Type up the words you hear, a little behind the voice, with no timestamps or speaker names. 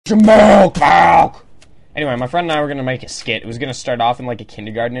some milk, milk. Anyway, my friend and I were gonna make a skit. It was gonna start off in like a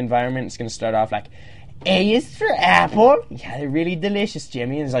kindergarten environment. It's gonna start off like, A is for apple. Yeah, they're really delicious,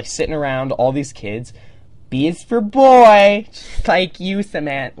 Jimmy. And it's like sitting around all these kids. B is for boy, just like you,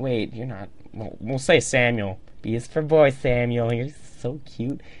 Samantha. Wait, you're not. We'll say Samuel. B is for boy, Samuel. You're so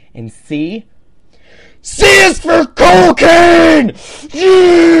cute. And C is for cocaine!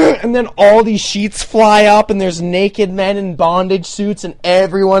 Yeah! And then all these sheets fly up, and there's naked men in bondage suits, and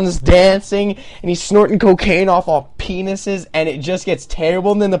everyone's dancing, and he's snorting cocaine off all penises, and it just gets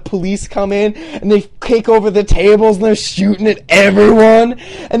terrible. And then the police come in, and they kick over the tables, and they're shooting at everyone.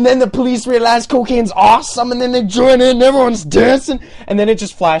 And then the police realize cocaine's awesome, and then they join in, and everyone's dancing. And then it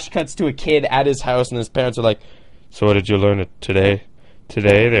just flash cuts to a kid at his house, and his parents are like, "So what did you learn today?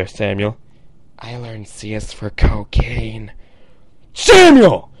 Today there, Samuel?" "I learned C is for cocaine."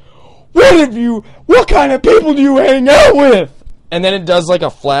 "Samuel! What kind of people do you hang out with?" And then it does like a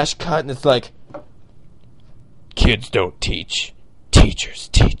flash cut, and it's like, "Kids don't teach. Teachers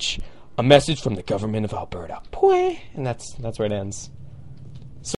teach. A message from the government of Alberta." And that's where it ends.